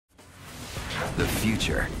The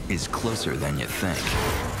future is closer than you think.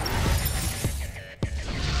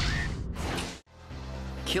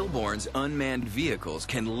 Killbournes' unmanned vehicles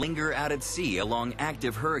can linger out at sea along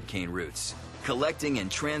active hurricane routes, collecting and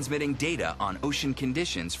transmitting data on ocean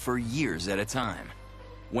conditions for years at a time.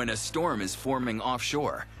 When a storm is forming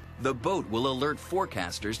offshore, the boat will alert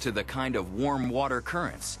forecasters to the kind of warm water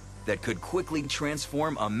currents that could quickly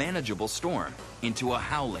transform a manageable storm into a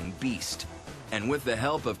howling beast. And with the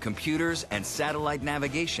help of computers and satellite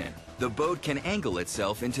navigation, the boat can angle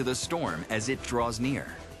itself into the storm as it draws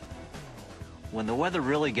near. When the weather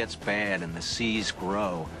really gets bad and the seas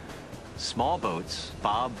grow, small boats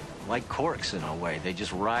bob like corks in a way. They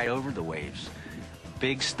just ride over the waves.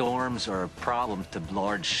 Big storms are a problem to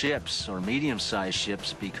large ships or medium-sized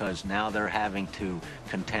ships because now they're having to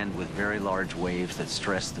contend with very large waves that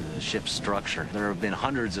stress the ship's structure. There have been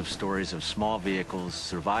hundreds of stories of small vehicles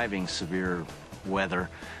surviving severe weather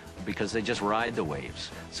because they just ride the waves.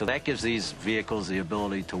 So that gives these vehicles the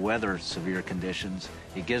ability to weather severe conditions.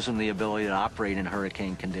 It gives them the ability to operate in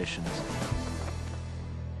hurricane conditions.